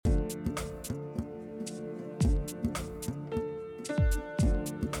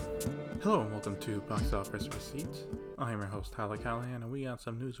Hello and welcome to Box Office Receipts. I'm your host, Tyler Callahan, and we got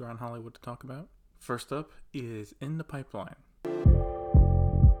some news around Hollywood to talk about. First up is In the Pipeline.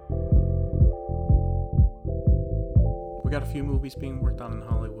 We got a few movies being worked on in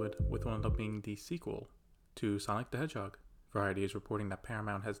Hollywood, with one of them being the sequel to Sonic the Hedgehog. Variety is reporting that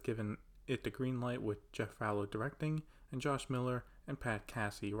Paramount has given it the green light, with Jeff Fowler directing and Josh Miller and Pat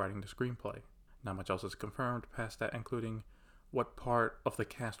Casey writing the screenplay. Not much else is confirmed past that, including what part of the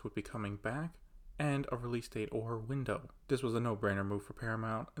cast would be coming back, and a release date or window. This was a no-brainer move for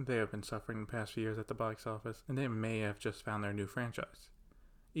Paramount. They have been suffering the past few years at the box office, and they may have just found their new franchise.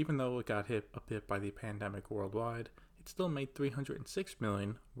 Even though it got hit a bit by the pandemic worldwide, it still made $306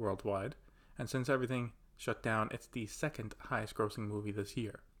 million worldwide, and since everything shut down, it's the second highest grossing movie this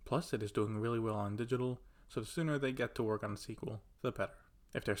year. Plus, it is doing really well on digital, so the sooner they get to work on the sequel, the better.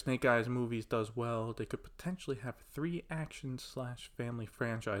 If their Snake Eyes movies does well, they could potentially have 3 action/family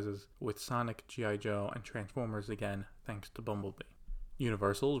franchises with Sonic, G.I. Joe, and Transformers again, thanks to Bumblebee.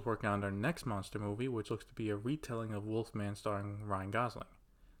 Universal is working on their next monster movie, which looks to be a retelling of Wolfman starring Ryan Gosling.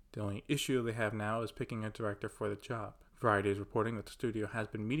 The only issue they have now is picking a director for the job. Variety is reporting that the studio has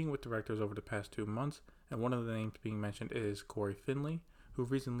been meeting with directors over the past 2 months, and one of the names being mentioned is Corey Finley, who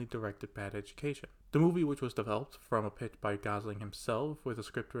recently directed Bad Education. The movie, which was developed from a pitch by Gosling himself, with a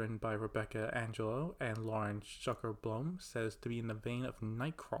script written by Rebecca Angelo and Lauren Zuckerblom, says to be in the vein of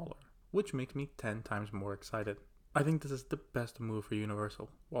Nightcrawler, which makes me 10 times more excited. I think this is the best move for Universal.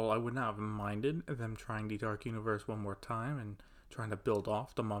 While I would not have minded them trying the Dark Universe one more time and trying to build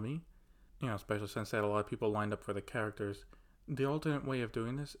off The Mummy, especially since they had a lot of people lined up for the characters, the alternate way of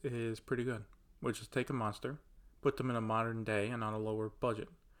doing this is pretty good, which is take a monster, put them in a modern day and on a lower budget.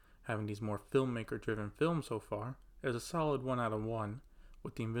 Having these more filmmaker-driven films so far is a solid 1 out of 1,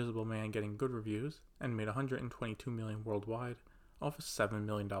 with The Invisible Man getting good reviews and made $122 million worldwide off a $7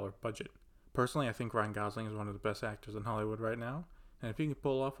 million budget. Personally, I think Ryan Gosling is one of the best actors in Hollywood right now, and if he can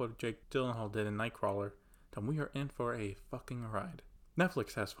pull off what Jake Gyllenhaal did in Nightcrawler, then we are in for a fucking ride.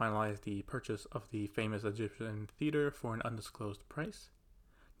 Netflix has finalized the purchase of the famous Egyptian theater for an undisclosed price.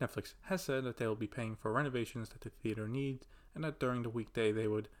 Netflix has said that they will be paying for renovations that the theater needs, and that during the weekday they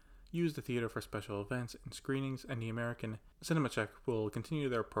would use the theater for special events and screenings, and the American Cinemacheck will continue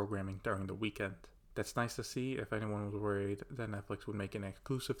their programming during the weekend. That's nice to see. If anyone was worried that Netflix would make an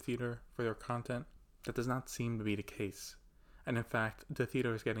exclusive theater for their content, that does not seem to be the case. And in fact, the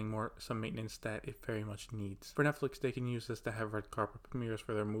theater is getting some maintenance that it very much needs. For Netflix, they can use this to have red carpet premieres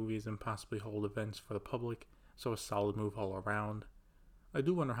for their movies and possibly hold events for the public, so a solid move all around. I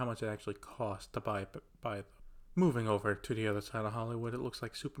do wonder how much it actually costs to buy them. Moving over to the other side of Hollywood, it looks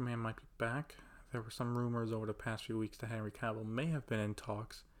like Superman might be back. There were some rumors over the past few weeks that Henry Cavill may have been in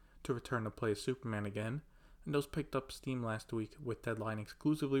talks to return to play Superman again, and those picked up steam last week, with Deadline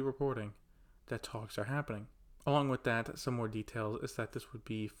exclusively reporting that talks are happening. Along with that, some more details is that this would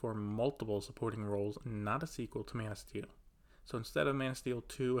be for multiple supporting roles, not a sequel to Man of Steel. So instead of Man of Steel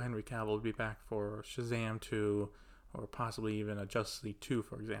 2, Henry Cavill would be back for Shazam 2, or possibly even a Justice League 2,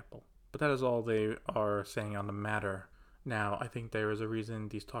 for example. But that is all they are saying on the matter. Now, I think there is a reason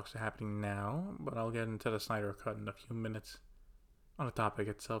these talks are happening now, but I'll get into the Snyder Cut in a few minutes. On the topic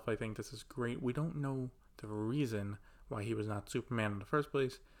itself, I think this is great. We don't know the reason why he was not Superman in the first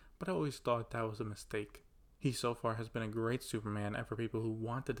place, but I always thought that was a mistake. He so far has been a great Superman, and for people who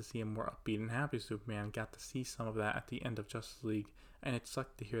wanted to see a more upbeat and happy Superman, got to see some of that at the end of Justice League, and it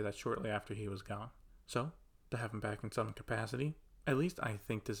sucked to hear that shortly after he was gone. So, to have him back in some capacity, at least I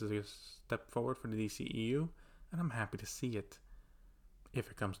think this is a step forward for the DCEU, and I'm happy to see it, if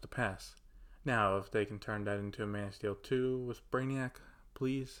it comes to pass. Now, if they can turn that into a Man of Steel 2 with Brainiac,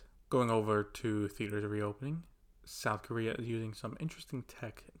 please. Going over to theaters reopening, South Korea is using some interesting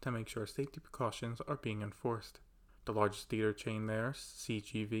tech to make sure safety precautions are being enforced. The largest theater chain there,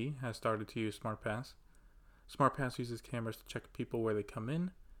 CGV, has started to use SmartPass. SmartPass uses cameras to check people where they come in,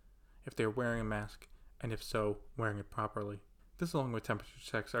 if they're wearing a mask, and if so, wearing it properly. This, along with temperature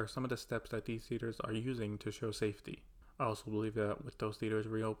checks, are some of the steps that these theaters are using to show safety. I also believe that with those theaters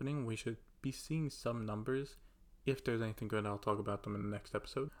reopening, we should be seeing some numbers. If there's anything good, I'll talk about them in the next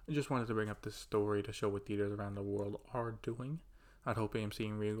episode. I just wanted to bring up this story to show what theaters around the world are doing. I'd hope AMC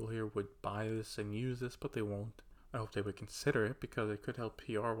and Regal here would buy this and use this, but they won't. I hope they would consider it, because it could help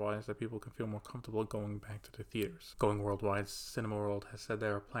PR-wise that people can feel more comfortable going back to the theaters. Going worldwide, Cinema World has said they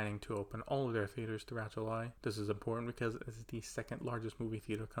are planning to open all of their theaters throughout July. This is important because it is the second largest movie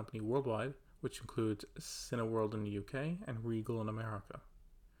theater company worldwide, which includes Cineworld in the UK and Regal in America.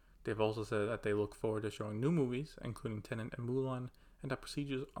 They've also said that they look forward to showing new movies, including Tenet and Mulan, and that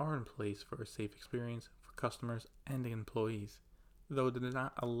procedures are in place for a safe experience for customers and employees. though it did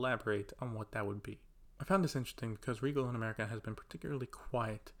not elaborate on what that would be. I found this interesting because Regal in America has been particularly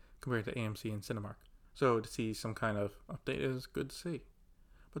quiet compared to AMC and Cinemark, so to see some kind of update is good to see.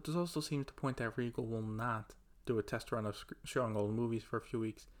 But this also seems to point that Regal will not do a test run of showing all the movies for a few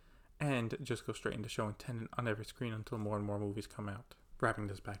weeks and just go straight into showing Tenet on every screen until more and more movies come out. Wrapping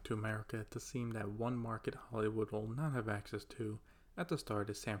this back to America, it does seem that one market Hollywood will not have access to at the start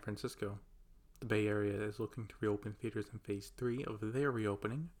is San Francisco. The Bay Area is looking to reopen theaters in Phase 3 of their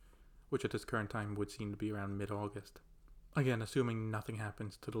reopening, which at this current time would seem to be around mid-August. Again, assuming nothing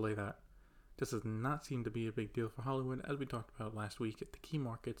happens to delay that. This does not seem to be a big deal for Hollywood, as we talked about last week. The key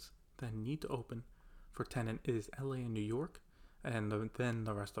markets that need to open for Tenet is LA and New York, and then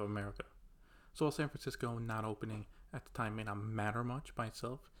the rest of America. So while San Francisco not opening at the time may not matter much by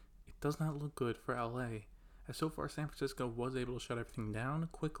itself, it does not look good for LA, as so far San Francisco was able to shut everything down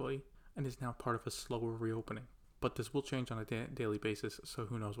quickly and is now part of a slower reopening. But this will change on a daily basis, so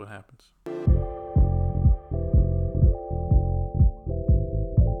who knows what happens.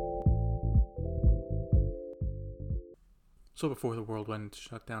 So before the world went into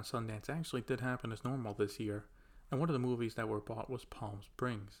shutdown, Sundance actually did happen as normal this year, and one of the movies that were bought was Palm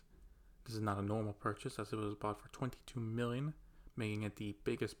Springs. This is not a normal purchase, as it was bought for $22 million, making it the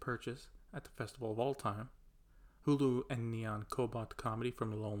biggest purchase at the festival of all time. Hulu and Neon co-bought the comedy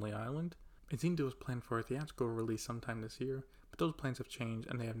from Lonely Island. It seemed it was planned for a theatrical release sometime this year, but those plans have changed,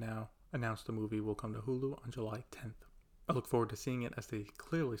 and they have now announced the movie will come to Hulu on July 10th. I look forward to seeing it, as they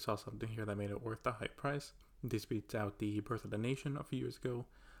clearly saw something here that made it worth the high price. This beats out The Birth of the Nation a few years ago,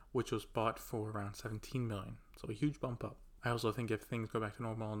 which was bought for around $17 million, so a huge bump up. I also think if things go back to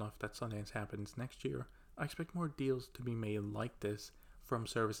normal enough that Sundance happens next year, I expect more deals to be made like this from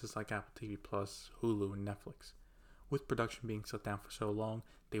services like Apple TV+, Hulu, and Netflix. With production being shut down for so long,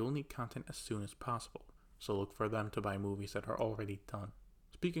 they will need content as soon as possible, so look for them to buy movies that are already done.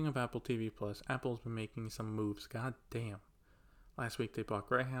 Speaking of Apple TV+, Apple's been making some moves, god damn. Last week they bought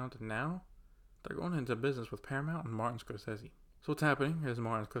Greyhound, and now they're going into business with Paramount and Martin Scorsese. So what's happening is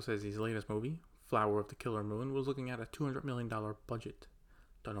Martin Scorsese's latest movie, Flower of the Killer Moon, was looking at a $200 million budget.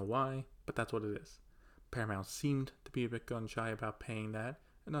 Don't know why, but that's what it is. Paramount seemed to be a bit gun shy about paying that,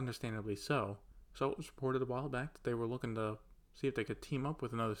 and understandably so. So it was reported a while back that they were looking to see if they could team up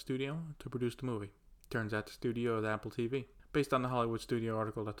with another studio to produce the movie. Turns out the studio is Apple TV. Based on the Hollywood Studio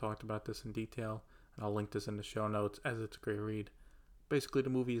article that talked about this in detail, and I'll link this in the show notes as it's a great read. Basically, the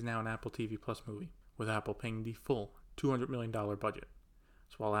movie is now an Apple TV Plus movie, with Apple paying the full $200 million budget.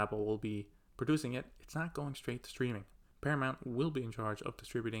 So while Apple will be producing it, it's not going straight to streaming. Paramount will be in charge of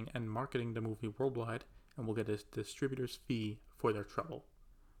distributing and marketing the movie worldwide, and will get a distributor's fee for their trouble.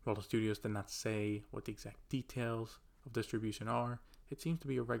 While the studios did not say what the exact details of distribution are, it seems to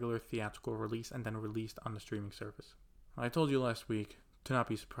be a regular theatrical release and then released on the streaming service. I told you last week to not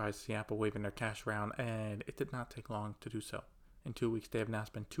be surprised to see Apple waving their cash around, and it did not take long to do so. In 2 weeks, they have now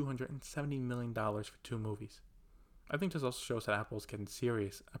spent $270 million for 2 movies. I think this also shows that Apple is getting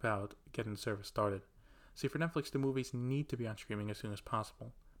serious about getting the service started. See, for Netflix, the movies need to be on streaming as soon as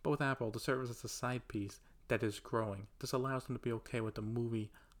possible. But with Apple, the service is a side piece that is growing. This allows them to be okay with the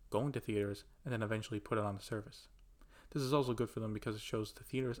movie going to theaters and then eventually put it on the service. This is also good for them because it shows the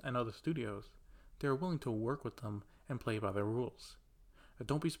theaters and other studios they are willing to work with them and play by their rules.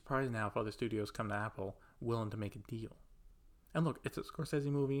 Don't be surprised now if other studios come to Apple willing to make a deal. And look, it's a Scorsese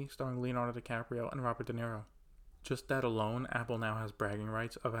movie starring Leonardo DiCaprio and Robert De Niro. Just that alone, Apple now has bragging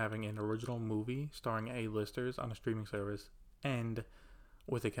rights of having an original movie starring A-listers on a streaming service, and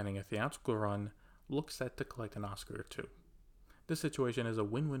with it getting a theatrical run, looks set to collect an Oscar or 2. This situation is a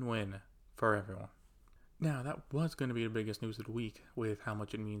win-win-win for everyone. Now, that was going to be the biggest news of the week with how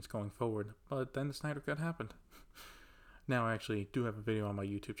much it means going forward, but then the Snyder Cut happened. Now, I actually do have a video on my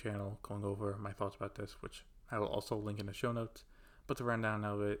YouTube channel going over my thoughts about this, which I will also link in the show notes, but the rundown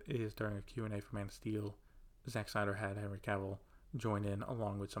of it is during a Q&A for Man of Steel. Zack Snyder had Henry Cavill join in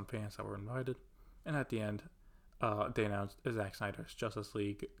along with some fans that were invited, and at the end, they announced Zack Snyder's Justice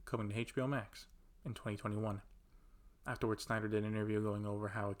League coming to HBO Max in 2021. Afterwards, Snyder did an interview going over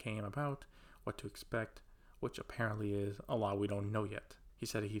how it came about, what to expect, which apparently is a lot we don't know yet. He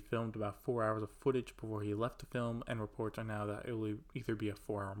said he filmed about 4 hours of footage before he left the film, and reports are now that it will either be a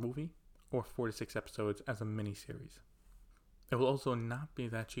 4-hour movie or 4 to 6 episodes as a miniseries. It will also not be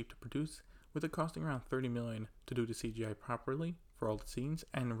that cheap to produce, with it costing around $30 million to do the CGI properly for all the scenes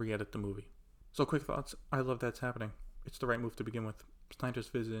and re-edit the movie. So quick thoughts, I love that's happening. It's the right move to begin with. Snyder's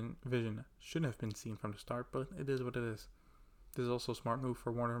vision shouldn't have been seen from the start, but it is what it is. This is also a smart move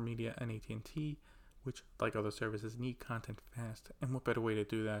for Warner Media and AT&T, which, like other services, need content fast, and what better way to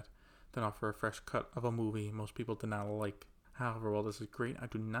do that than offer a fresh cut of a movie most people did not like. However, while this is great, I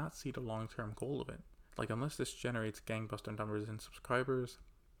do not see the long-term goal of it. Like, unless this generates gangbuster numbers in subscribers,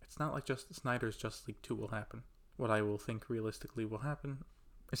 it's not like Snyder's Justice League 2 will happen. What I will think realistically will happen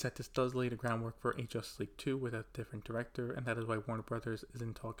is that this does lay the groundwork for a Justice League 2 with a different director, and that is why Warner Brothers is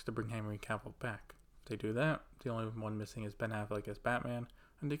in talks to bring Henry Cavill back. If they do that, the only one missing is Ben Affleck as Batman,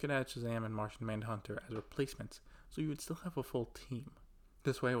 and they could add Shazam and Martian Manhunter as replacements, so you would still have a full team.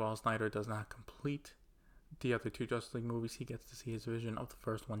 This way, while Snyder does not complete the other 2 Justice League movies, he gets to see his vision of the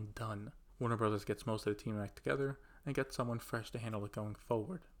first one done. Warner Brothers gets most of the team back together, and gets someone fresh to handle it going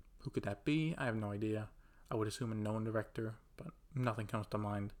forward. Who could that be? I have no idea. I would assume a known director, but nothing comes to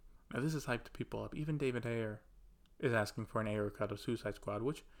mind. Now, this is hyped people up. Even David Ayer is asking for an Ayer cut of Suicide Squad,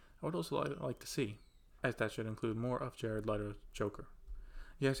 which I would also like to see, as that should include more of Jared Leto's Joker.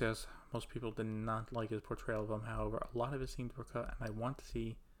 Yes, most people did not like his portrayal of him. However, a lot of his scenes were cut, and I want to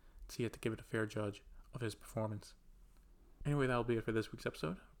see it to give it a fair judge of his performance. Anyway, that'll be it for this week's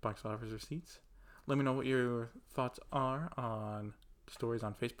episode of Box Office Receipts. Let me know what your thoughts are on the stories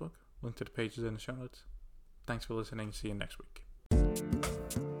on Facebook. Link to the pages in the show notes. Thanks for listening. See you next week.